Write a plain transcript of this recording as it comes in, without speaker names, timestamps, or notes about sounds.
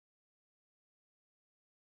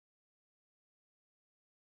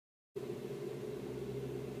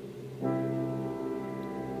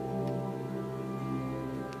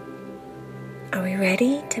Are we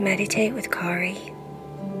ready to meditate with Cory?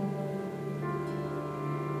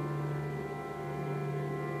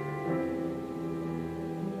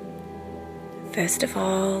 First of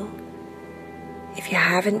all, if you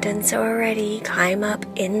haven't done so already, climb up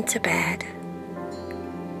into bed.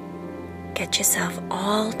 Get yourself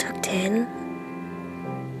all tucked in.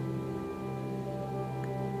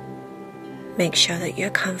 Make sure that you're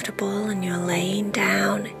comfortable and you're laying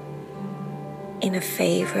down in a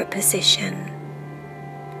favorite position,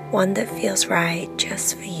 one that feels right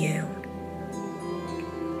just for you.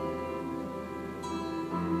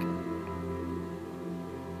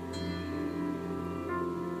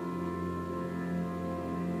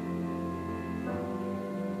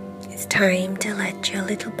 It's time to let your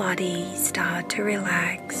little body start to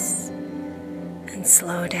relax and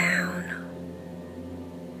slow down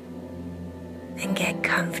and get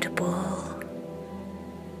comfortable.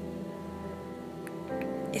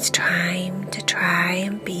 It's time to try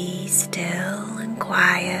and be still and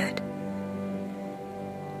quiet.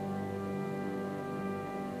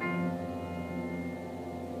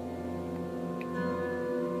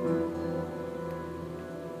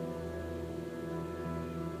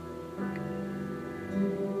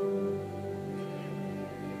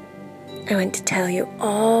 I want to tell you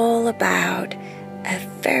all about a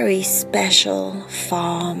very special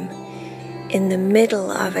farm in the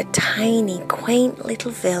middle of a tiny, quaint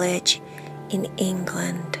little village in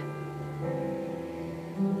England.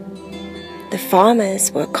 The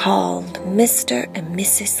farmers were called Mr and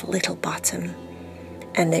Mrs Littlebottom,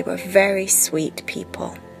 and they were very sweet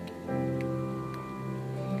people.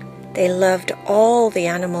 They loved all the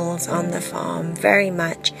animals on the farm very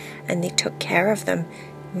much, and they took care of them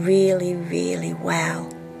really, really well.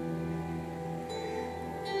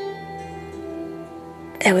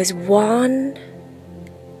 There was one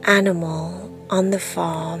animal on the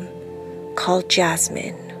farm called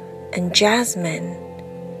Jasmin, and Jasmin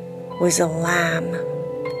was a lamb.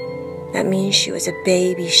 That means she was a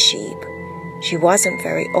baby sheep. She wasn't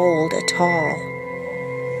very old at all.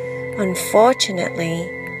 Unfortunately,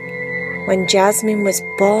 when Jasmin was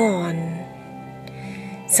born,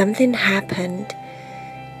 something happened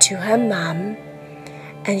to her mum,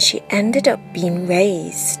 and she ended up being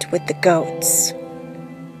raised with the goats.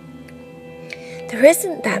 There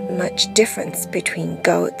isn't that much difference between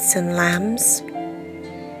goats and lambs,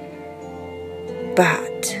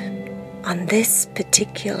 but on this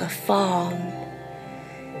particular farm,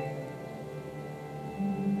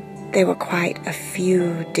 there were quite a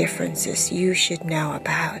few differences you should know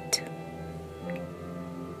about.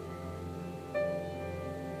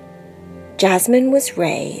 Jasmin was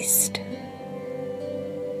raised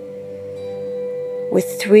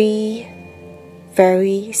with 3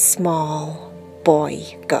 very small boy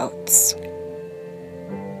goats.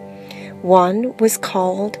 One was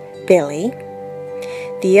called Billy,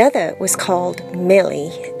 the other was called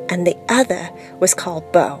Millie, and the other was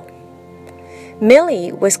called Bo.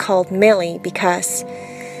 Millie was called Millie because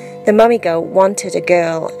the mummy goat wanted a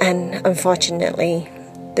girl, and unfortunately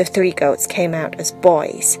the 3 goats came out as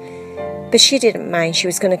boys. But she didn't mind, she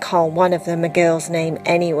was going to call one of them a girl's name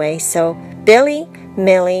anyway, so Billy,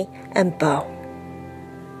 Millie, and Bo.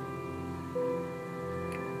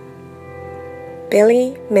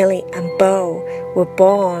 Billy, Millie, and Bo were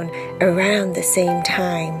born around the same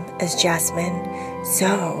time as Jasmin, so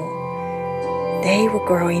they were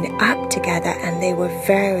growing up together and they were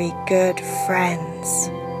very good friends.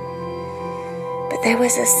 But there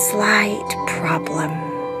was a slight problem.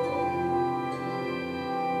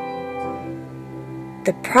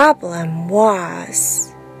 The problem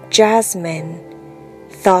was Jasmin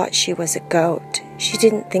thought she was a goat. She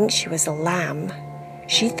didn't think she was a lamb.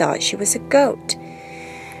 She thought she was a goat.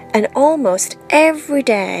 And almost every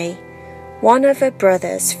day, one of her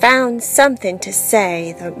brothers found something to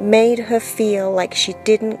say that made her feel like she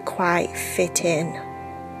didn't quite fit in.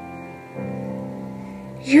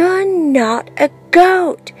 "You're not a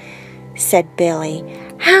goat," said Billy.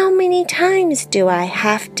 "How many times do I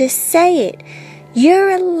have to say it? You're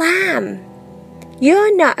a lamb.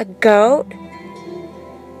 You're not a goat."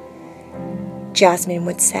 Jasmin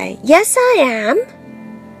would say, "Yes, I am.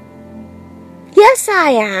 Yes,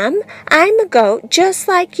 I am. I'm a goat just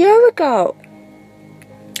like you're a goat."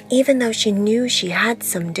 Even though she knew she had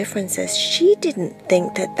some differences, she didn't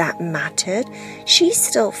think that that mattered. She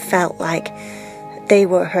still felt like they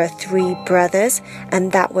were her 3 brothers,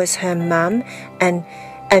 and that was her mum, and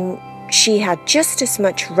she had just as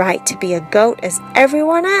much right to be a goat as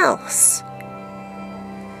everyone else.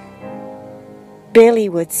 Billy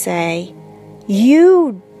would say,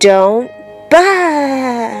 "You don't,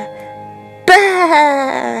 bah,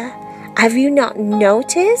 bah, Have you not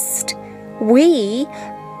noticed? We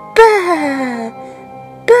bah,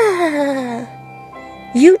 bah.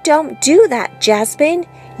 You don't do that, Jasmin.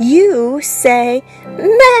 You say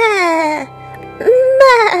meh,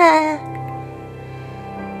 meh.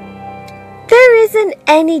 There isn't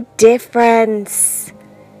any difference.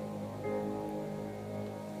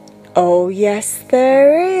 Oh, yes,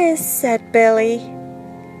 there is, said Billy.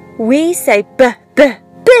 We say b, b,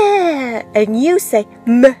 b, and you say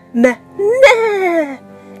m, m, m.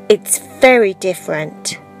 It's very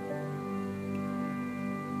different.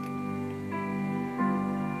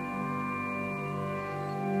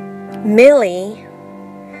 Millie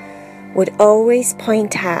would always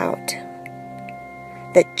point out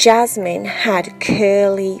that Jasmin had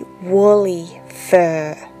curly, woolly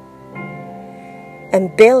fur,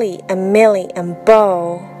 and Billy and Millie and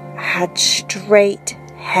Bo had straight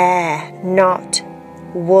hair, not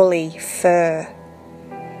woolly fur.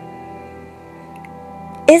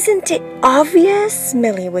 Isn't it obvious?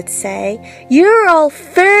 Millie would say. You're all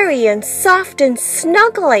furry and soft and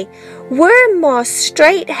snuggly. We're more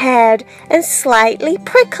straight-haired and slightly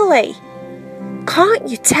prickly. Can't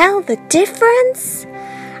you tell the difference?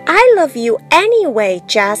 I love you anyway,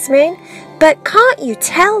 Jasmin, but can't you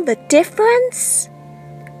tell the difference?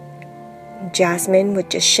 Jasmin would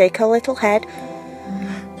just shake her little head.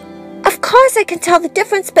 Of course I can tell the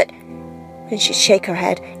difference, but... And she'd shake her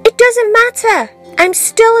head. It doesn't matter. I'm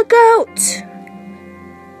still a goat.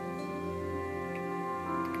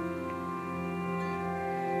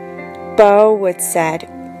 Bo would said,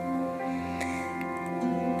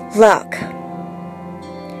 Look,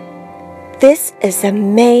 this is a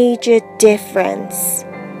major difference.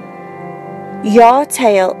 Your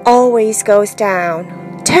tail always goes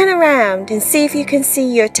down. Turn around and see if you can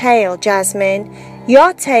see your tail, Jasmin.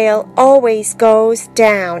 Your tail always goes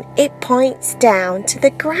down. It points down to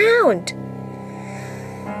the ground.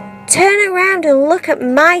 Turn around and look at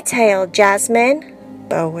my tail, Jasmin,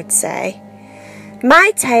 Bo would say.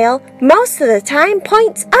 My tail most of the time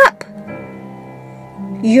points up.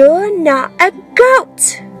 You're not a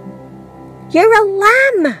goat. You're a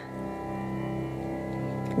lamb.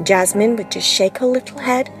 Jasmin would just shake her little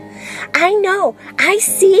head. I know, I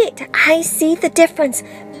see it. I see the difference.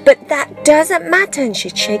 But that doesn't matter. And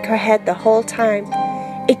she'd shake her head the whole time.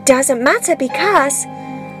 It doesn't matter because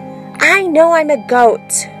I know I'm a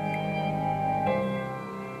goat.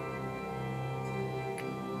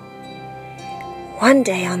 One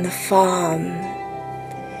day on the farm,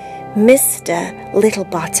 Mr.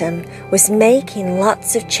 Littlebottom was making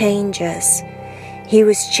lots of changes. He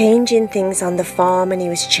was changing things on the farm and he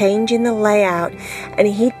was changing the layout, and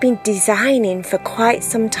he'd been designing for quite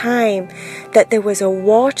some time that there was a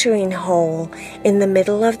watering hole in the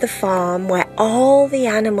middle of the farm where all the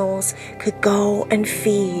animals could go and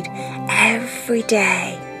feed every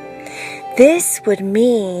day. This would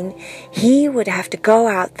mean he would have to go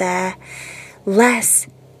out there less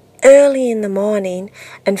early in the morning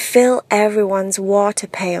and fill everyone's water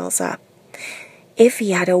pails up. If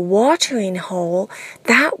he had a watering hole,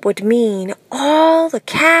 that would mean all the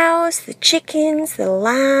cows, the chickens, the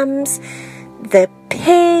lambs, the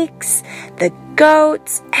pigs, the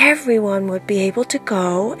goats, everyone would be able to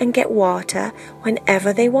go and get water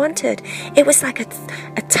whenever they wanted. It was like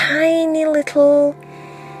a tiny little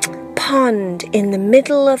pond in the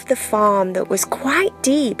middle of the farm that was quite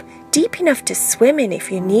deep enough to swim in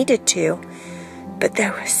if you needed to. But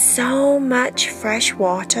there was so much fresh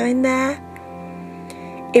water in there.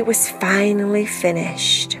 It was finally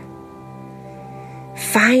finished.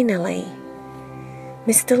 Finally,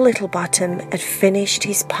 Mr. Littlebottom had finished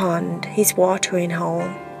his pond, his watering hole.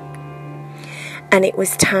 And it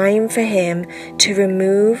was time for him to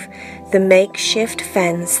remove the makeshift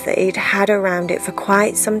fence that he'd had around it for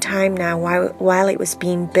quite some time now while it was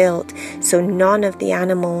being built, so none of the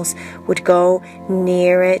animals would go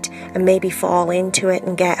near it and maybe fall into it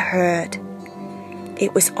and get hurt.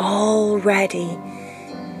 It was all ready.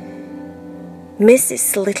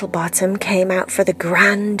 Mrs. Littlebottom came out for the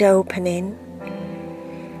grand opening,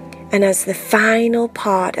 and as the final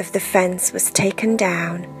part of the fence was taken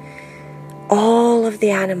down, all of the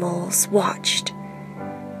animals watched.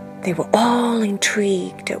 They were all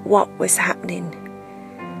intrigued at what was happening.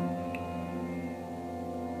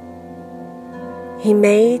 He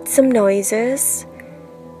made some noises,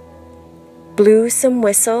 blew some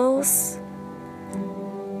whistles,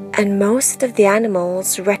 and most of the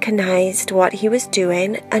animals recognized what he was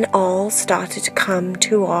doing and all started to come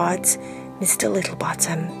towards Mr.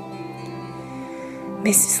 Littlebottom.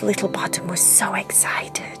 Mrs. Littlebottom was so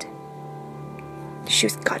excited. She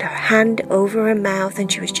got her hand over her mouth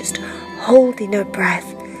and she was just holding her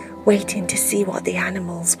breath, waiting to see what the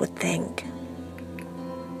animals would think.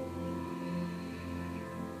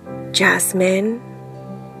 Jasmin,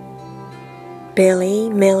 Billy,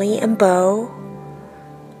 Millie and Bo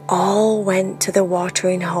all went to the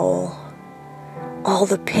watering hole. All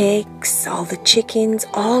the pigs, all the chickens,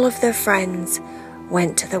 all of their friends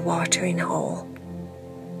went to the watering hole.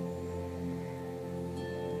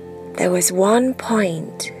 There was one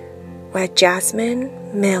point where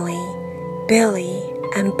Jasmin, Millie, Billy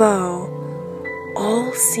and Bo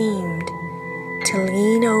all seemed to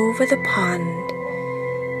lean over the pond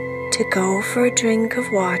to go for a drink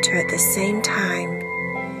of water at the same time,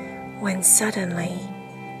 when suddenly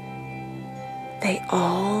they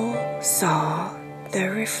all saw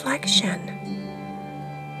their reflection.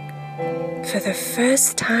 For the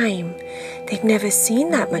first time, they'd never seen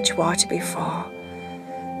that much water before.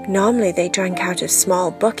 Normally they drank out of small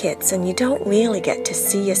buckets, and you don't really get to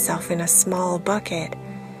see yourself in a small bucket.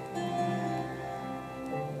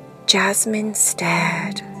 Jasmin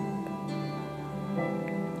stared.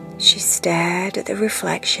 She stared at the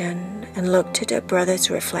reflection and looked at her brother's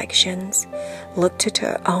reflections, looked at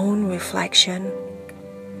her own reflection.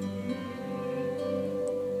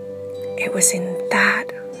 It was in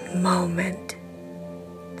that moment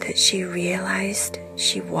that she realized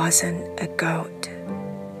she wasn't a goat.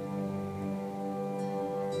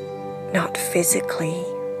 Not physically.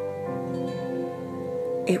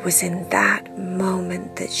 It was in that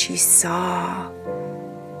moment that she saw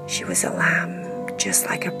she was a lamb, just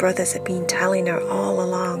like her brothers had been telling her all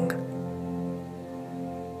along.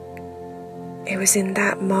 It was in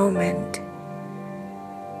that moment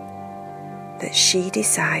that she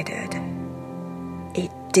decided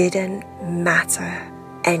it didn't matter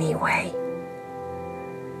anyway.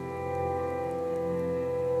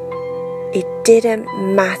 It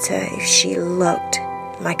didn't matter if she looked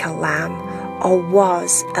like a lamb or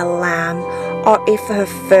was a lamb, or if her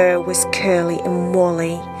fur was curly and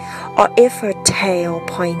woolly, or if her tail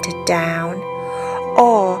pointed down,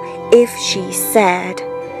 or if she said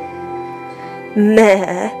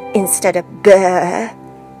meh instead of brr.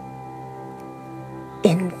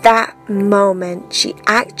 In that moment, she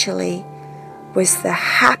actually was the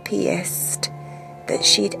happiest that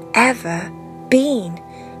she'd ever been.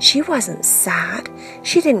 She wasn't sad.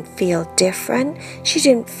 She didn't feel different. She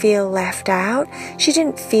didn't feel left out. She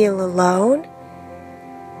didn't feel alone.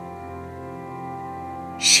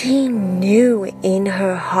 She knew in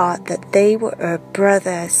her heart that they were her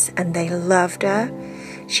brothers and they loved her.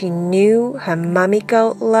 She knew her mummy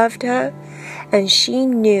goat loved her, and she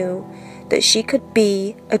knew that she could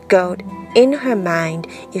be a goat in her mind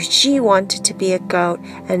if she wanted to be a goat,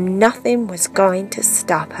 and nothing was going to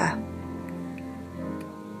stop her.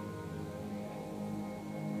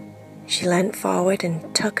 She leant forward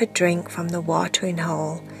and took a drink from the watering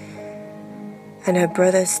hole, and her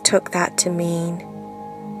brothers took that to mean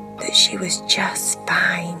that she was just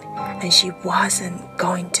fine and she wasn't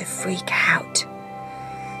going to freak out.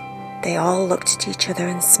 They all looked at each other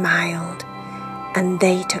and smiled, and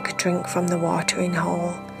they took a drink from the watering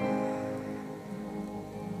hole,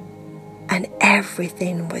 and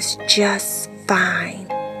everything was just fine.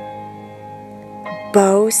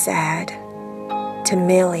 Bo said to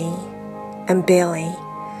Millie and Billy,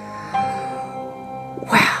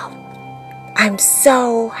 "Well, I'm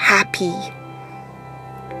so happy.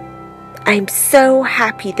 I'm so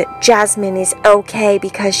happy that Jasmin is okay,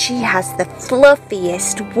 because she has the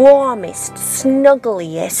fluffiest, warmest,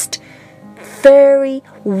 snuggliest, furry,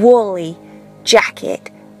 woolly jacket,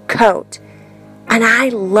 coat. And I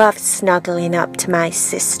love snuggling up to my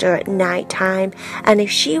sister at night time, and if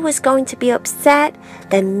she was going to be upset,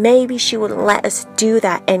 then maybe she wouldn't let us do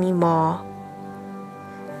that anymore.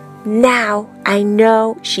 Now I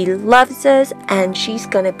know she loves us, and she's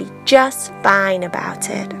going to be just fine about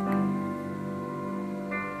it."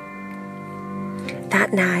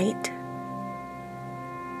 That night,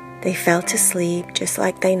 they fell to sleep just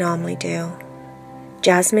like they normally do.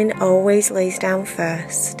 Jasmin always lays down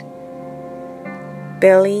first.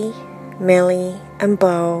 Billy, Millie, and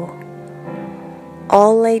Bo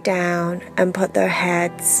all lay down and put their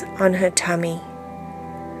heads on her tummy,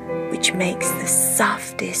 which makes the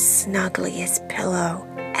softest, snuggliest pillow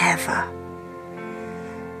ever.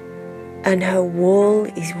 And her wool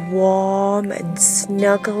is warm and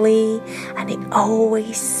snuggly, and it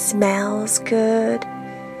always smells good.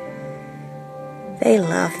 They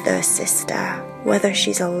love their sister, whether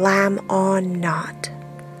she's a lamb or not.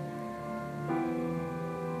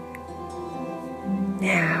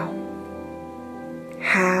 Now,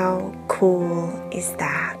 how cool is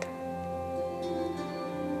that?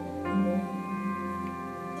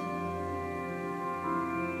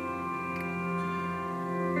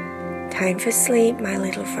 Time for sleep, my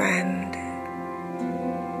little friend.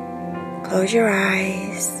 Close your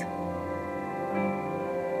eyes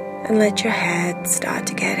and let your head start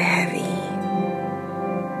to get heavy.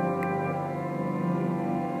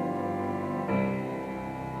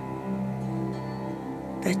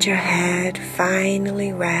 Let your head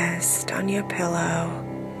finally rest on your pillow,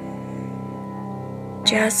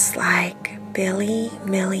 just like Billy,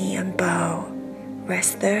 Millie, and Bo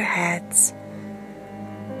rest their heads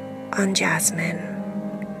on Jasmin.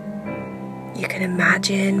 You can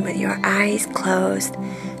imagine with your eyes closed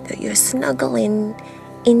that you're snuggling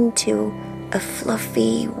into a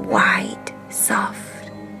fluffy, white, soft,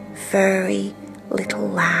 furry little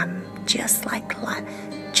lamb, just like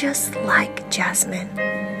Jasmin.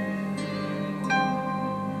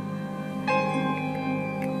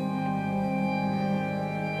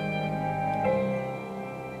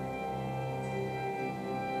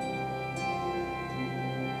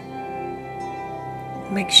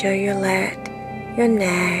 Make sure you let your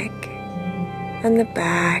neck and the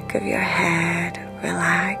back of your head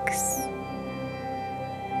relax.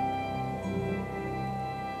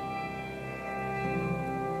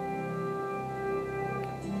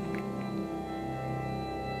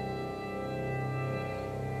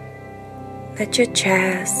 Let your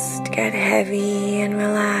chest get heavy and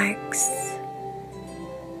relax.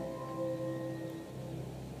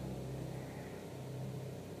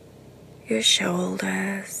 Your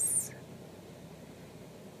shoulders.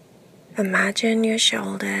 Imagine your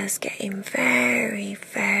shoulders getting very,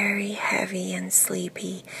 very heavy and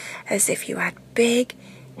sleepy, as if you had big,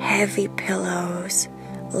 heavy pillows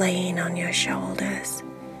laying on your shoulders.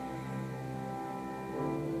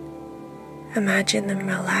 Imagine them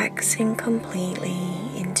relaxing completely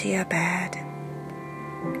into your bed.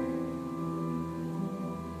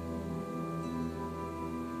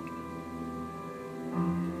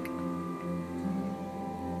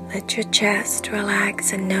 Let your chest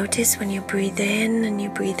relax and notice when you breathe in and you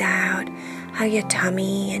breathe out how your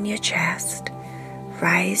tummy and your chest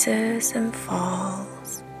rises and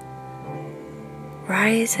falls.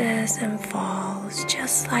 Rises and falls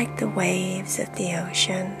just like the waves of the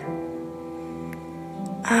ocean.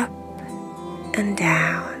 Up and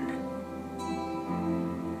down.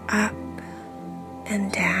 Up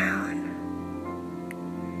and down.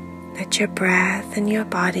 Let your breath and your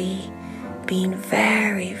body, being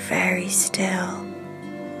very, very still,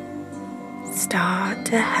 start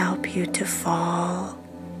to help you to fall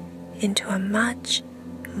into a much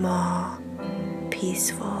more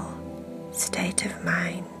peaceful state of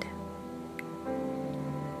mind.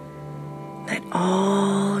 Let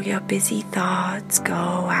all your busy thoughts go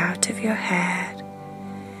out of your head.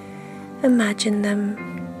 Imagine them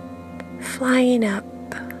flying up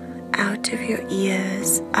out of your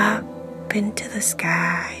ears, up into the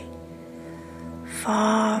sky,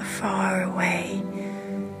 far, far away.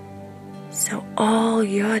 So all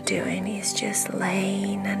you're doing is just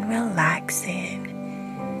laying and relaxing.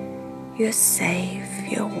 You're safe,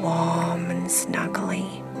 you're warm and snuggly.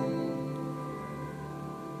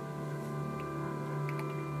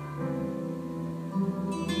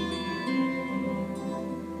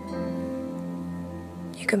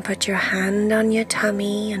 You can put your hand on your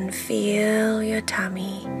tummy and feel your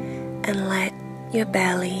tummy and let your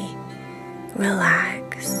belly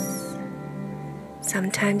relax.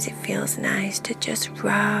 Sometimes it feels nice to just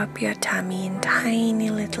rub your tummy in tiny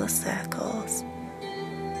little circles.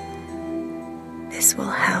 This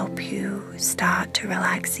will help you start to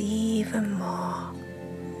relax even more.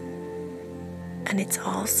 And it's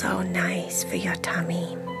also nice for your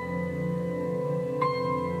tummy.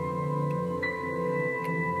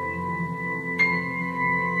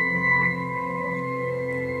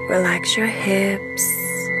 Relax your hips,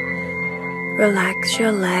 relax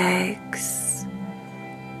your legs,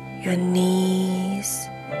 your knees,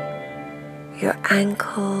 your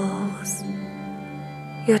ankles,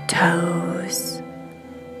 your toes.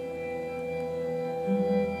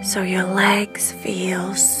 So your legs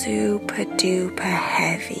feel super duper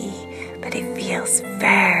heavy, but it feels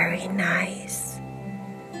very nice.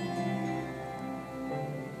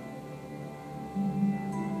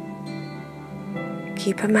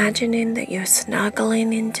 Keep imagining that you're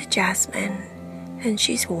snuggling into Jasmin and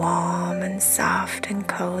she's warm and soft and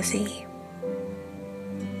cozy.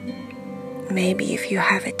 Maybe if you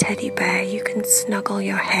have a teddy bear, you can snuggle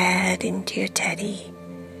your head into your teddy.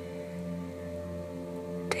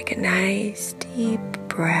 Take a nice deep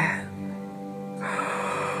breath.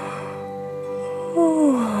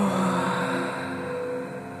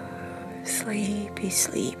 Sleepy,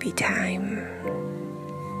 sleepy time.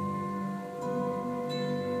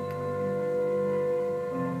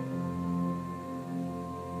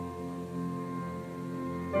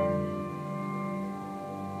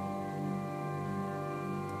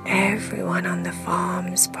 Everyone on the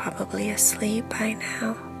farm's probably asleep by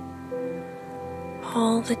now.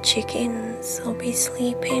 All the chickens will be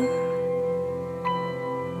sleeping.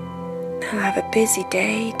 They'll have a busy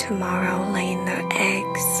day tomorrow laying their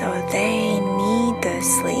eggs, so they need their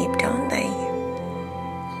sleep, don't they?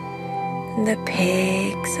 And the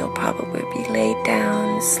pigs will probably be laid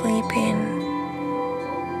down sleeping,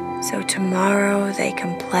 so tomorrow they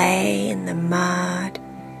can play in the mud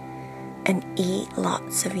and eat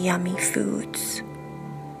lots of yummy foods.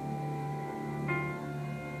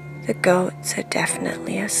 The goats are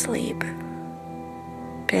definitely asleep.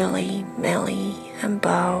 Billy, Millie, and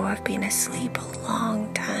Bo have been asleep a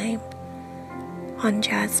long time on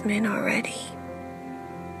Jasmin already.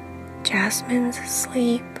 Jasmin's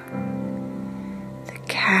asleep. The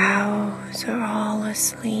cows are all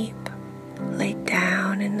asleep, laid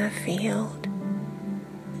down in the field.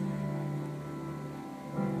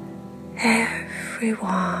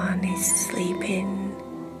 Everyone is sleeping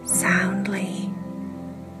soundly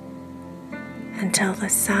until the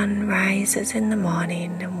sun rises in the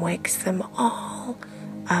morning and wakes them all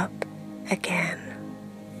up again.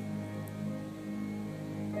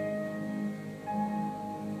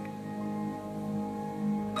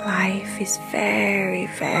 Life is very,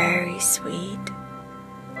 very sweet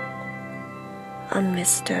on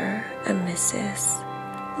Mr and Mrs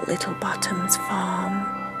Littlebottom's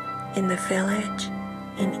farm in the village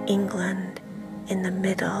in England in the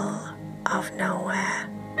middle of nowhere.